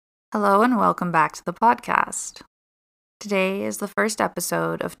Hello and welcome back to the podcast. Today is the first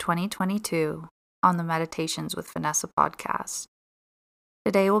episode of 2022 on the Meditations with Vanessa podcast.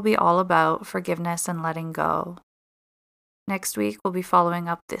 Today will be all about forgiveness and letting go. Next week, we'll be following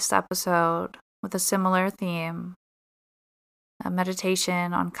up this episode with a similar theme, a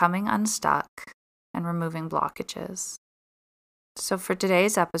meditation on coming unstuck and removing blockages. So for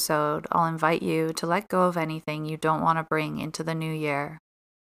today's episode, I'll invite you to let go of anything you don't want to bring into the new year.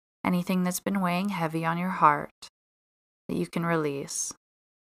 Anything that's been weighing heavy on your heart that you can release.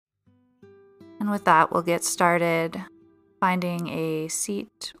 And with that, we'll get started finding a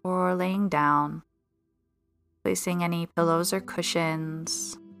seat or laying down, placing any pillows or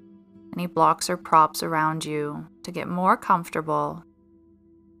cushions, any blocks or props around you to get more comfortable.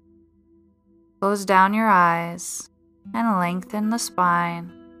 Close down your eyes and lengthen the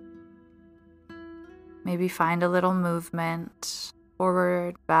spine. Maybe find a little movement.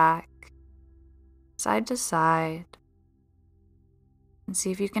 Forward, back, side to side, and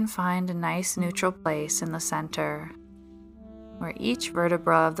see if you can find a nice neutral place in the center where each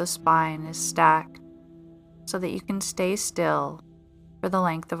vertebra of the spine is stacked so that you can stay still for the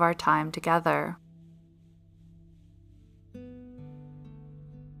length of our time together.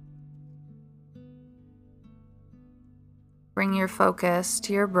 Bring your focus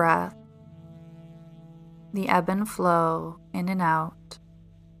to your breath, the ebb and flow in and out.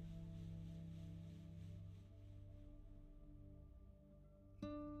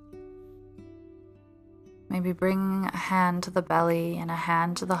 Maybe bring a hand to the belly and a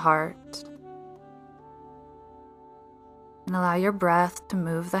hand to the heart. And allow your breath to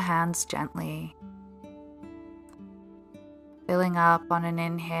move the hands gently. Filling up on an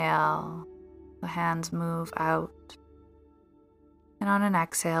inhale, the hands move out. And on an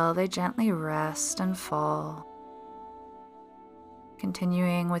exhale, they gently rest and fall.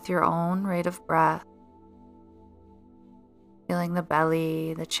 Continuing with your own rate of breath. Feeling the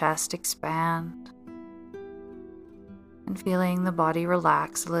belly, the chest expand. And feeling the body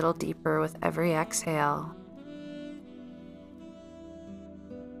relax a little deeper with every exhale.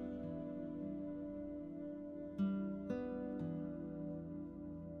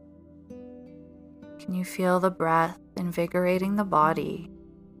 Can you feel the breath invigorating the body?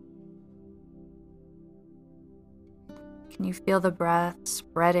 Can you feel the breath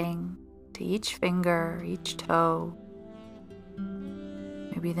spreading to each finger, each toe?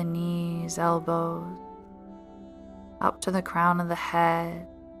 Maybe the knees, elbows, up to the crown of the head,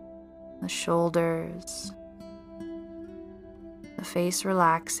 the shoulders, the face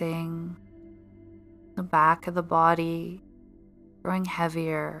relaxing, the back of the body growing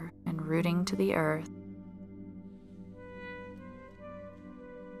heavier and rooting to the earth.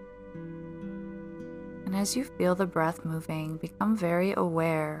 And as you feel the breath moving, become very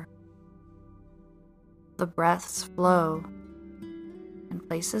aware of the breath's flow in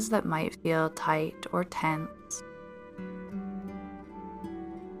places that might feel tight or tense.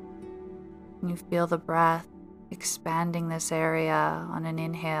 And you feel the breath expanding this area on an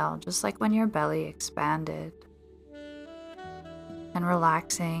inhale, just like when your belly expanded. And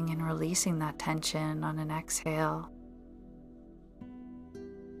relaxing and releasing that tension on an exhale.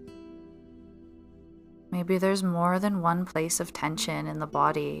 Maybe there's more than one place of tension in the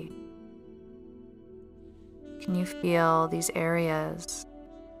body. Can you feel these areas?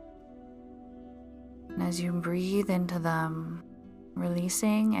 And as you breathe into them,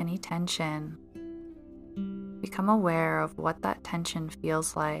 releasing any tension, become aware of what that tension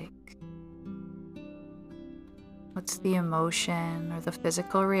feels like. What's the emotion or the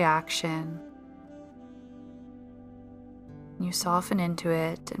physical reaction? You soften into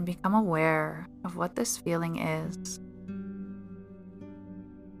it and become aware of what this feeling is.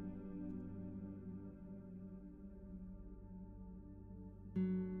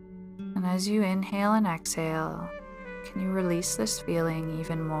 And as you inhale and exhale, can you release this feeling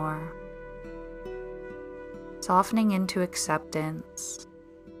even more? Softening into acceptance.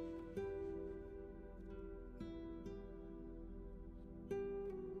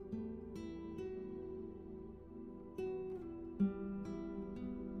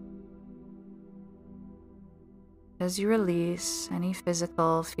 As you release any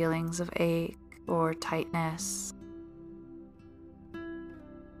physical feelings of ache or tightness,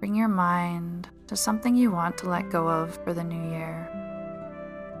 bring your mind to something you want to let go of for the new year.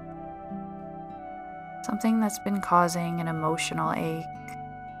 Something that's been causing an emotional ache,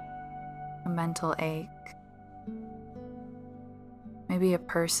 a mental ache. Maybe a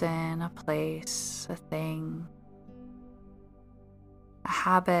person, a place, a thing, a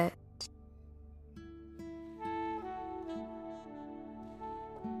habit.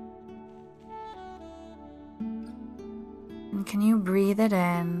 And can you breathe it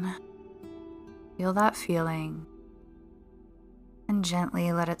in? Feel that feeling. And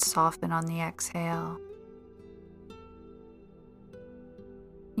gently let it soften on the exhale.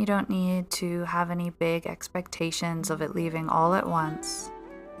 You don't need to have any big expectations of it leaving all at once.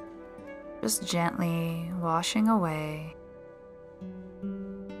 Just gently washing away.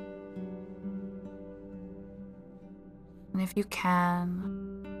 And if you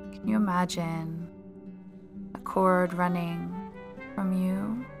can you imagine a cord running from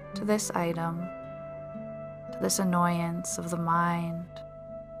you to this item, to this annoyance of the mind?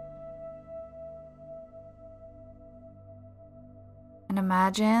 And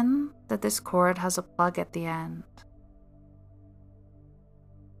imagine that this cord has a plug at the end.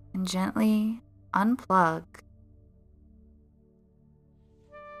 And gently unplug.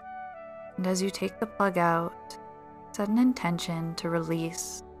 And as you take the plug out, set an intention to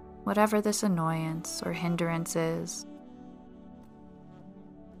release whatever this annoyance or hindrance is.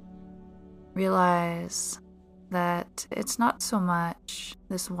 Realize that it's not so much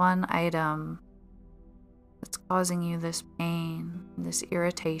this one item that's causing you this pain, this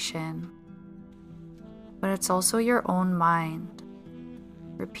irritation, but it's also your own mind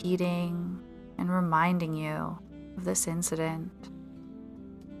repeating and reminding you of this incident,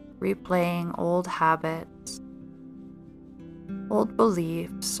 replaying old habits, old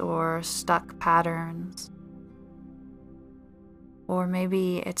beliefs or stuck patterns. Or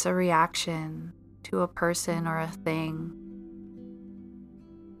maybe it's a reaction to a person or a thing.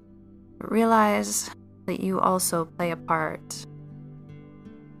 But realize that you also play a part,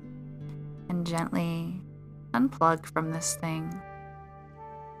 and gently unplug from this thing.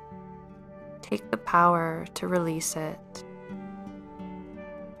 Take the power to release it.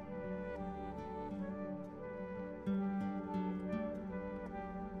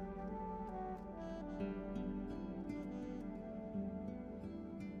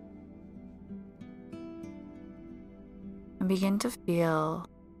 And begin to feel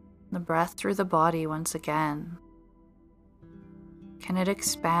the breath through the body once again. Can it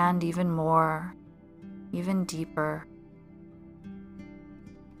expand even more, even deeper?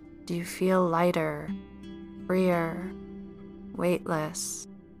 Do you feel lighter, freer, weightless?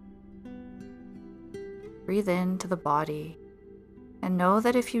 Breathe into the body and know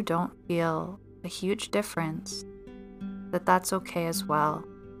that if you don't feel a huge difference, that's okay as well.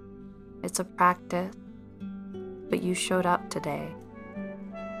 It's a practice, but you showed up today.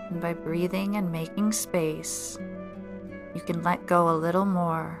 And by breathing and making space, you can let go a little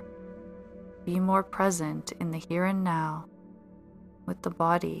more, be more present in the here and now with the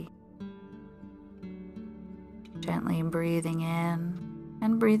body. Gently breathing in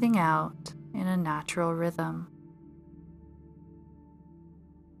and breathing out in a natural rhythm.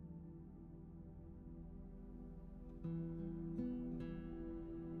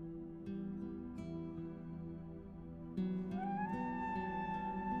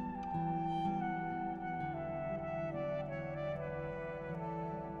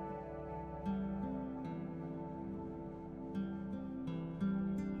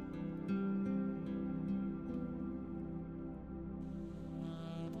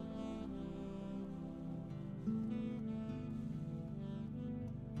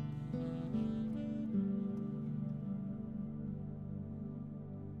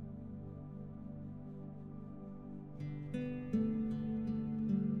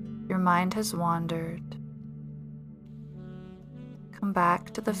 Your mind has wandered. Come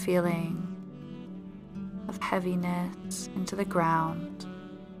back to the feeling of heaviness into the ground,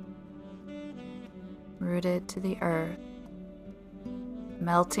 rooted to the earth,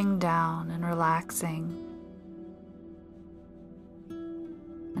 melting down and relaxing.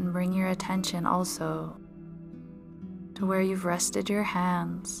 And bring your attention also to where you've rested your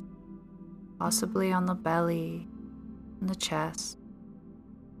hands, possibly on the belly and the chest.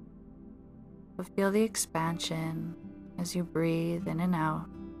 But feel the expansion as you breathe in and out.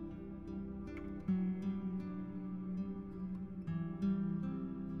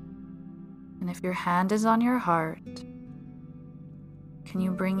 And if your hand is on your heart, can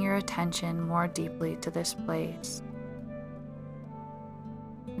you bring your attention more deeply to this place?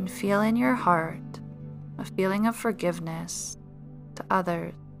 And feel in your heart a feeling of forgiveness to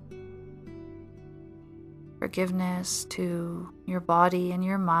others. Forgiveness to your body and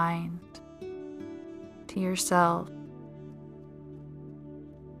your mind, to yourself,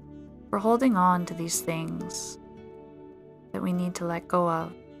 for holding on to these things that we need to let go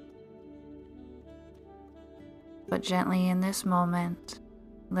of. But gently in this moment,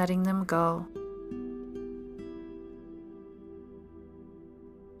 letting them go.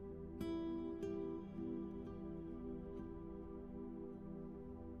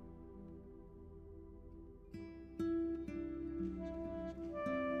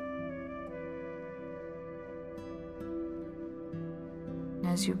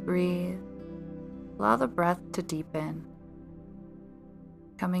 as you breathe, allow the breath to deepen,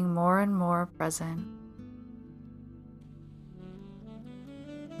 becoming more and more present.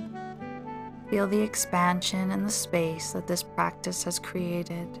 Feel the expansion and the space that this practice has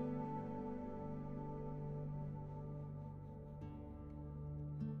created.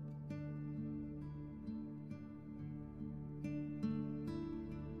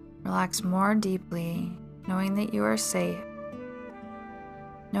 Relax more deeply, knowing that you are safe,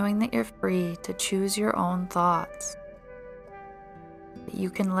 knowing that you're free to choose your own thoughts, that you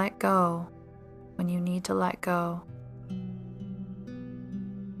can let go when you need to let go,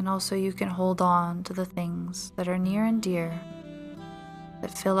 and also you can hold on to the things that are near and dear,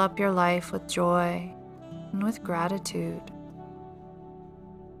 that fill up your life with joy and with gratitude.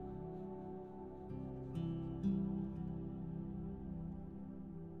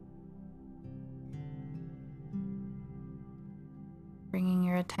 Bringing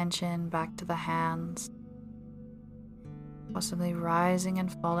your attention back to the hands, possibly rising and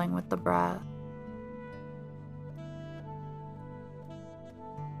falling with the breath.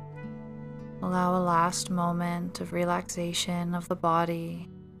 Allow a last moment of relaxation of the body,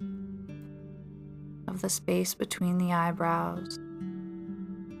 of the space between the eyebrows,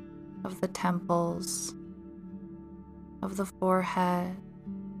 of the temples, of the forehead,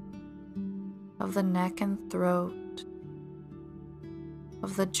 of the neck and throat,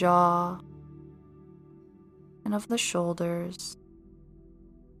 of the jaw, and of the shoulders.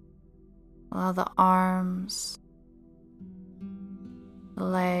 Allow the arms, the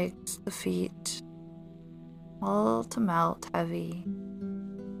legs, the feet, all to melt heavy.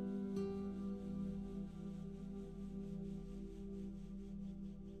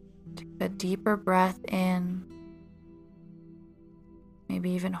 Take a deeper breath in,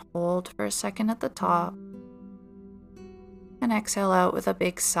 maybe even hold for a second at the top, and exhale out with a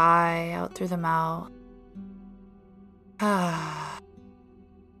big sigh out through the mouth.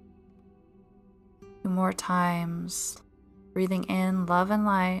 Two more times, breathing in love and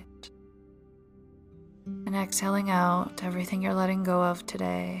light, and exhaling out everything you're letting go of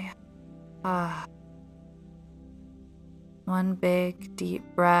today. One big, deep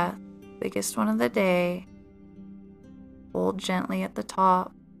breath, biggest one of the day. Hold gently at the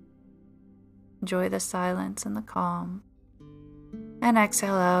top. Enjoy the silence and the calm. And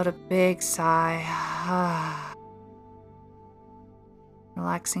exhale out a big sigh.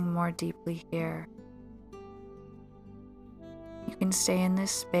 Relaxing more deeply here. You can stay in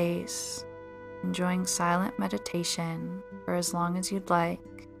this space, enjoying silent meditation for as long as you'd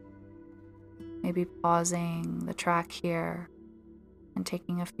like. Maybe pausing the track here and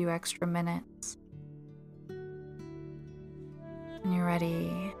taking a few extra minutes. When you're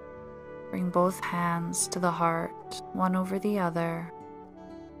ready, bring both hands to the heart, one over the other.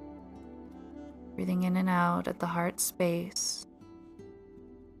 Breathing in and out at the heart space.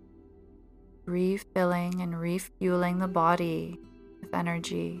 Refilling and refueling the body with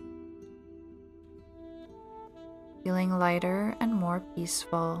energy. Feeling lighter and more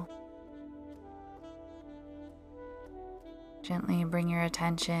peaceful. Gently bring your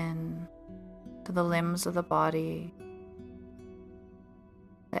attention to the limbs of the body,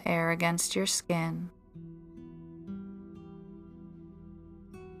 the air against your skin,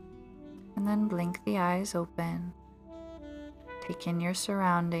 and then blink the eyes open. Take in your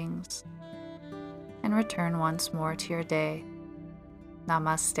surroundings and return once more to your day.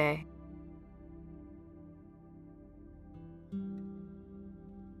 Namaste.